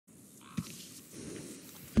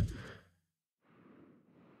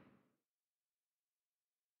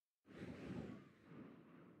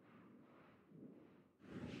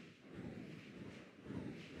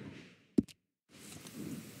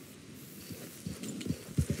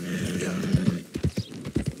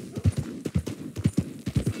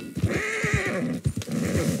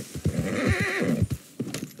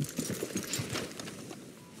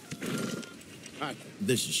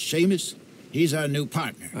This is Seamus. He's our new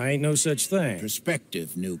partner. I ain't no such thing.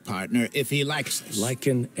 Prospective new partner, if he likes us.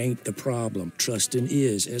 Liking ain't the problem. Trusting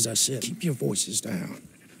is. As I said, keep your voices down.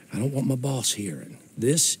 I don't want my boss hearing.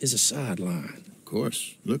 This is a sideline. Of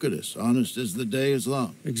course. Look at us. Honest as the day is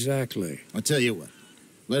long. Exactly. I'll tell you what.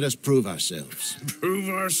 Let us prove ourselves. Prove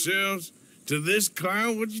ourselves? To this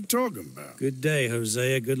clown? What you talking about? Good day,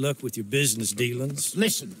 Hosea. Good luck with your business dealings.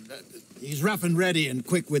 Listen, he's rough and ready and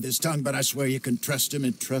quick with his tongue, but I swear you can trust him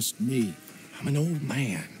and trust me. I'm an old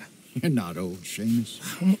man. You're not old, Seamus.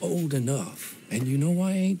 I'm old enough. And you know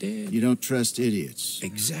I ain't dead. You don't trust idiots.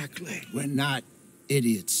 Exactly. We're not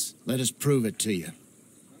idiots. Let us prove it to you.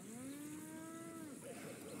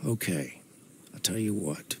 Okay. I'll tell you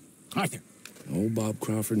what. Arthur. Old Bob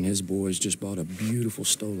Crawford and his boys just bought a beautiful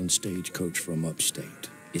stolen stagecoach from upstate.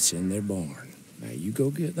 It's in their barn. Now you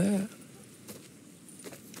go get that,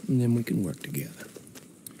 and then we can work together.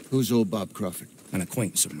 Who's old Bob Crawford? An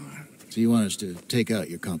acquaintance of mine. So you want us to take out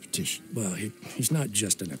your competition? Well, he's not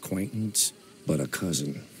just an acquaintance, but a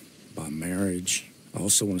cousin. By marriage. I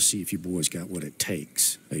also want to see if you boys got what it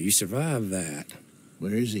takes. Now, you survive that.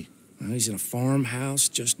 Where is he? Well, he's in a farmhouse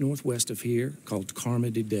just northwest of here called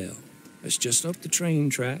Carmody Dell. It's just up the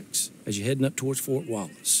train tracks as you're heading up towards Fort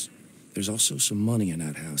Wallace. There's also some money in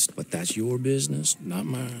that house, but that's your business, not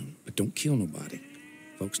mine. But don't kill nobody.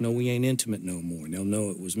 Folks know we ain't intimate no more, and they'll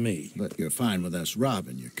know it was me. But you're fine with us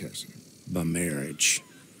robbing your cousin. By marriage.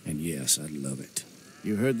 And yes, I'd love it.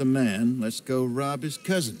 You heard the man. Let's go rob his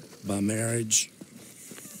cousin. By marriage.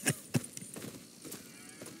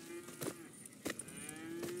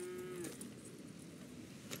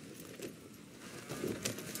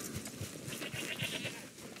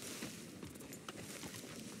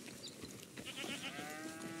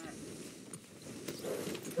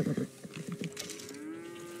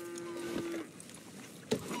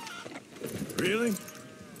 Really?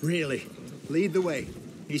 Really. Lead the way.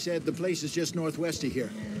 He said the place is just northwest of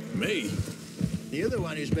here. Me? You're the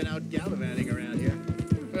one who's been out gallivanting around here.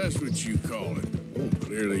 That's what you call it. Oh,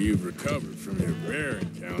 clearly you've recovered from your bear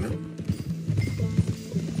encounter.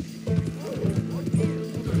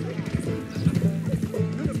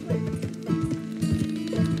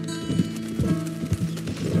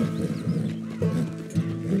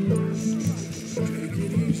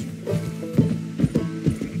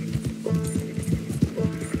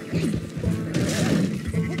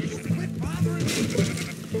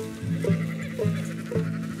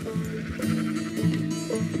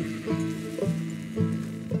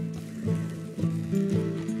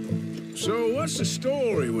 What's the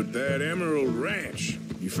story with that Emerald Ranch?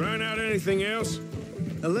 You find out anything else?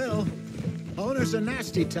 A little. Owner's a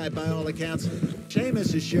nasty type by all accounts.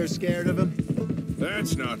 Seamus is sure scared of him.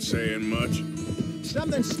 That's not saying much.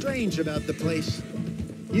 Something strange about the place.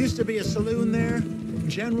 Used to be a saloon there,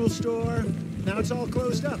 general store. Now it's all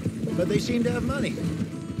closed up, but they seem to have money.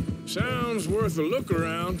 Sounds worth a look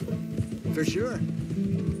around. For sure.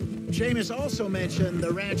 Seamus also mentioned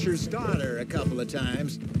the rancher's daughter a couple of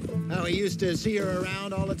times. How he used to see her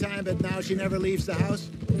around all the time, but now she never leaves the house.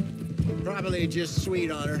 Probably just sweet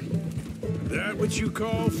on her. That what you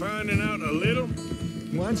call finding out a little?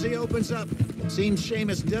 Once he opens up, seems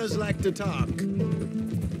Seamus does like to talk.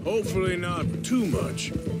 Hopefully not too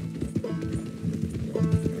much.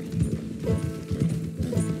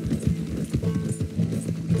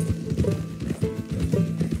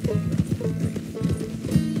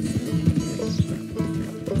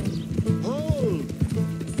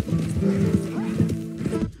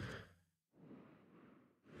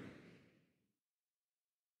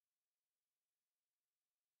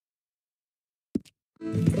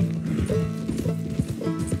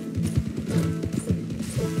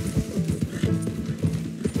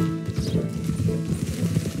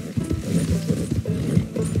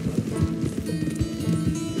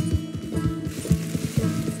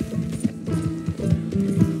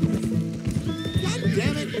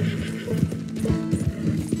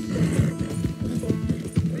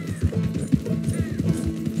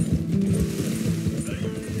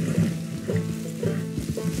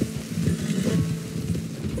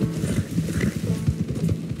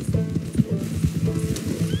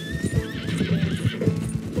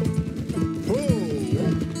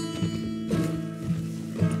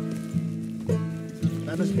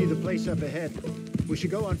 Up ahead. We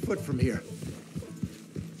should go on foot from here.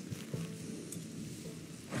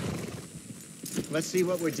 Let's see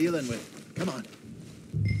what we're dealing with. Come on.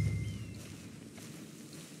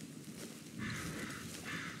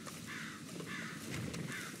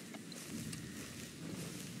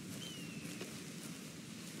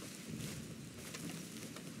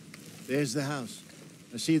 There's the house.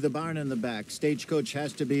 I see the barn in the back. Stagecoach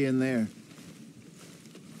has to be in there.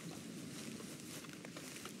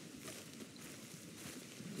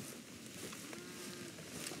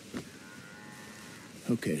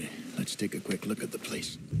 Okay, let's take a quick look at the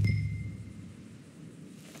place.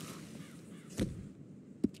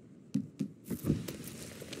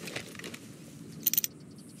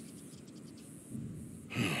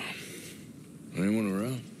 Anyone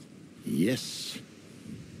around? Yes.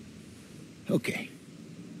 Okay.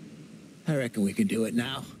 I reckon we can do it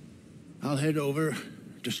now. I'll head over,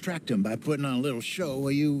 distract him by putting on a little show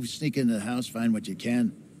while you sneak into the house, find what you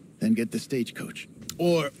can, then get the stagecoach.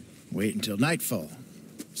 Or wait until nightfall.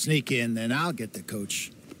 Sneak in, then I'll get the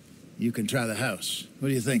coach. You can try the house. What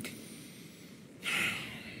do you think?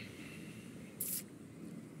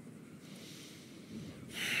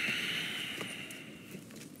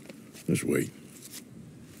 Let's wait.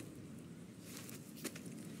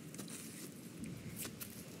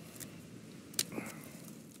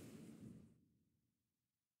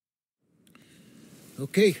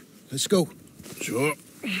 Okay, let's go. Sure.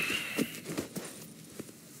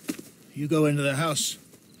 You go into the house.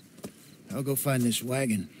 I'll go find this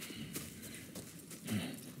wagon.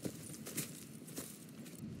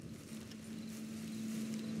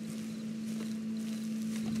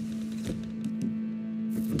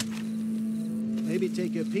 Maybe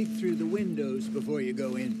take a peek through the windows before you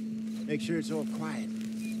go in. Make sure it's all quiet.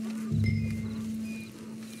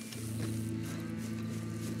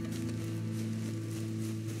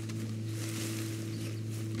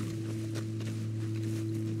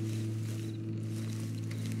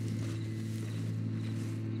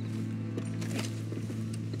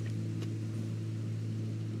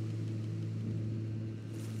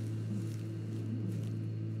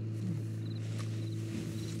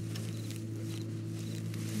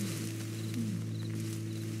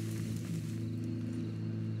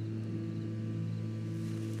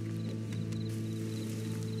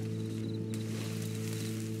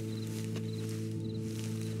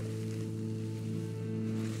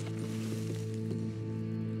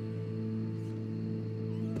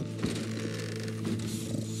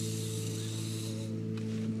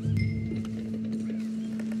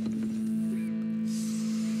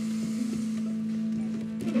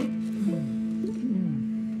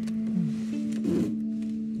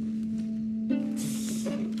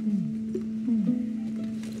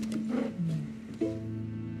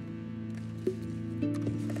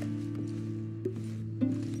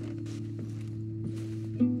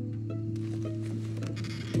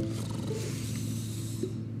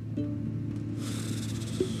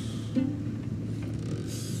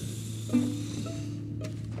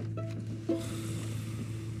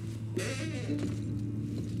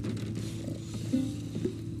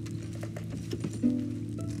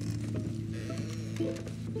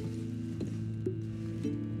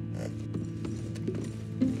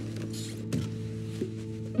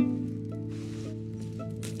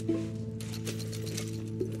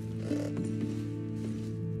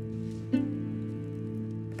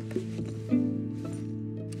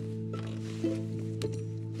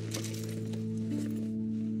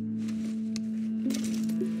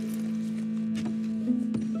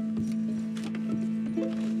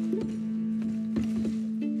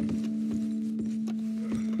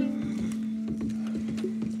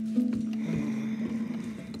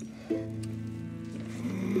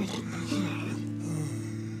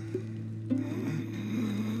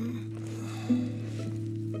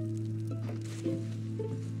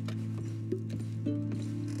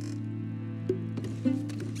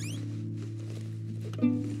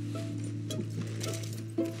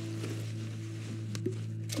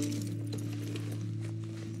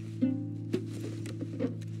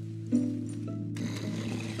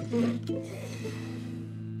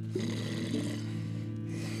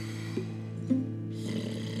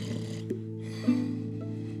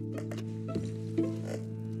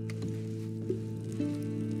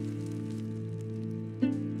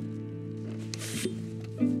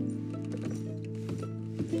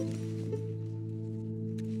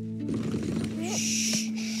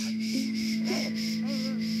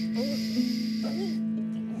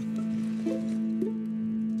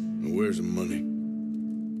 Where's the money?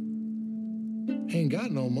 Ain't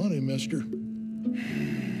got no money, mister.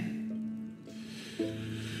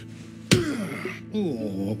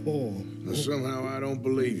 Now, somehow I don't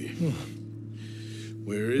believe you.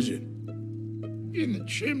 Where is it? In the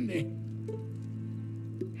chimney.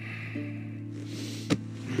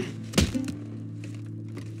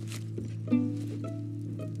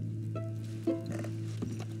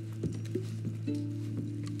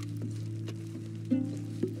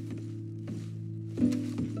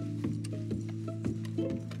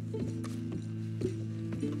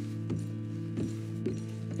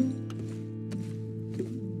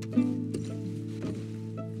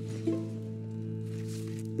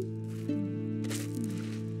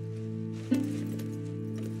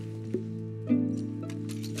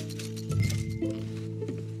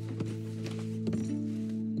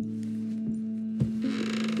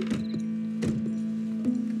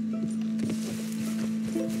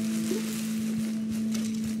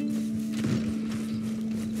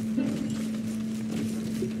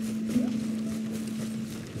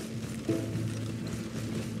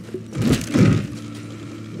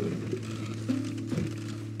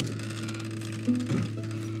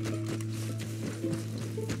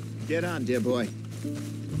 Get on, dear boy.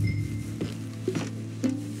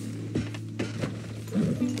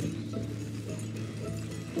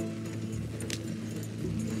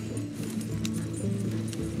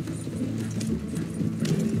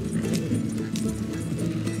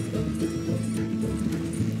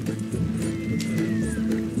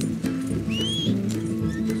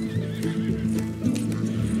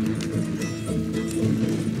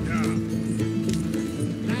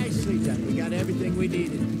 Nicely done. We got everything we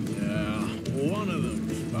needed. Yeah, one of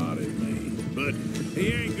them spotted me, but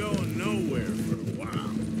he ain't going nowhere for a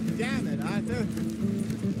while. Damn it, Arthur.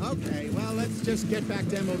 Okay, well, let's just get back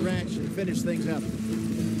to Emerald Ranch and finish things up.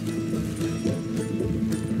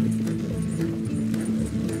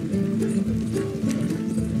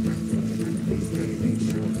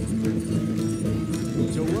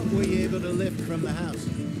 So what were you able to lift from the house?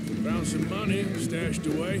 Found some money stashed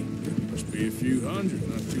away. Must be a few hundred,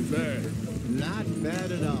 not too bad. Not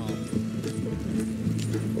bad at all.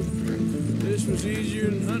 This was easier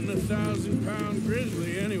than hunting a 1,000-pound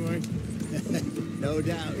grizzly anyway. No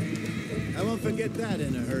doubt. I won't forget that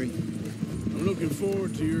in a hurry. I'm looking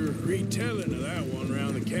forward to your retelling of that one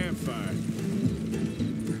around the campfire.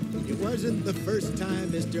 It wasn't the first time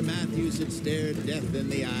Mr. Matthews had stared death in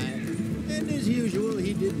the eye, and as usual,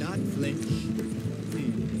 he did not flinch.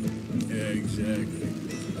 Yeah, exactly.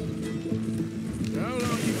 How long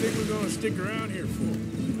do you think we're going to stick around here for?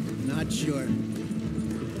 Not sure.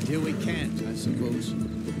 Till we can't, I suppose.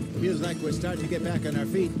 Feels like we're starting to get back on our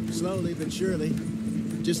feet, slowly but surely.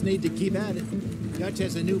 Just need to keep at it. Dutch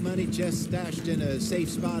has a new money chest stashed in a safe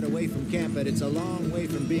spot away from camp, but it's a long way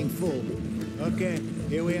from being full. Okay,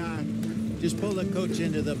 here we are. Just pull the coach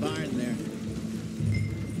into the barn there.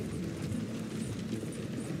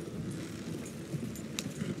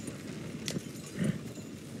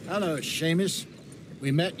 Hello, Seamus.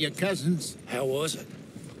 We met your cousins. How was it?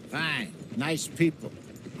 Fine. Nice people.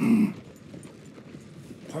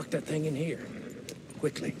 Park that thing in here.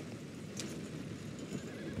 Quickly.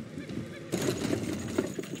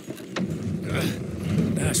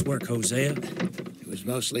 Nice work, Hosea. It was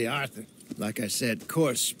mostly Arthur. Like I said,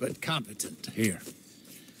 coarse but competent. Here.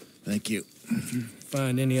 Thank you.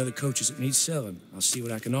 Find any other coaches that need selling. I'll see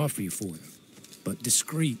what I can offer you for them. But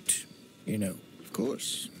discreet, you know. Of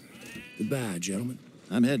course. Goodbye, gentlemen.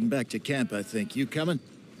 I'm heading back to camp, I think. You coming?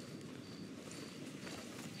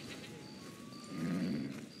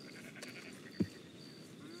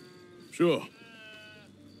 Sure.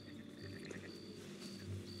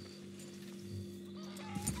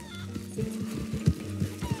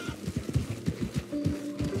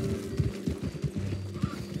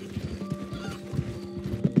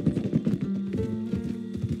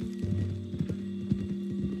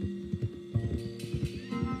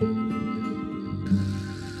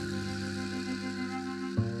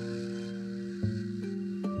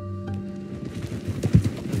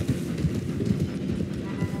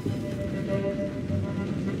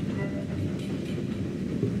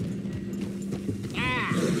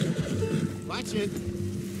 Watch it.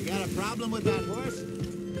 You got a problem with that horse?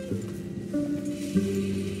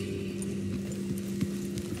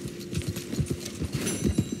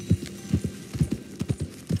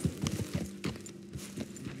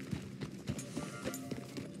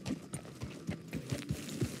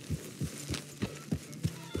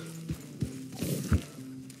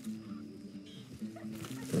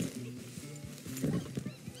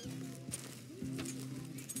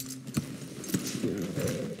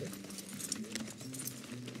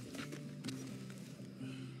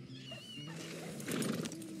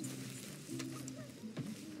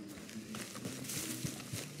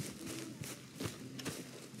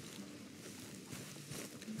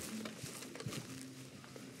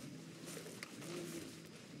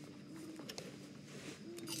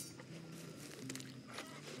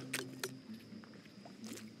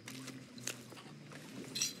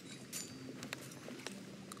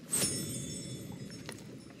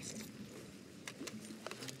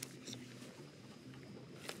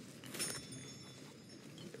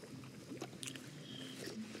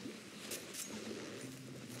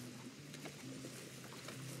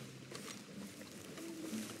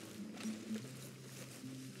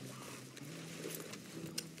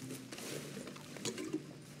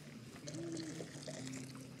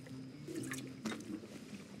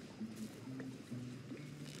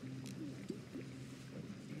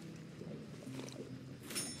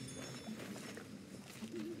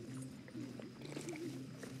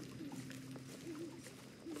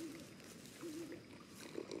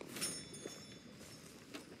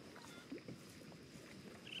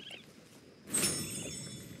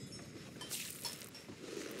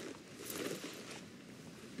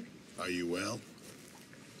 you well?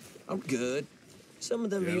 I'm good. Some of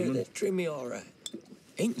them here, they treat me all right.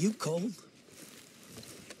 Ain't you cold?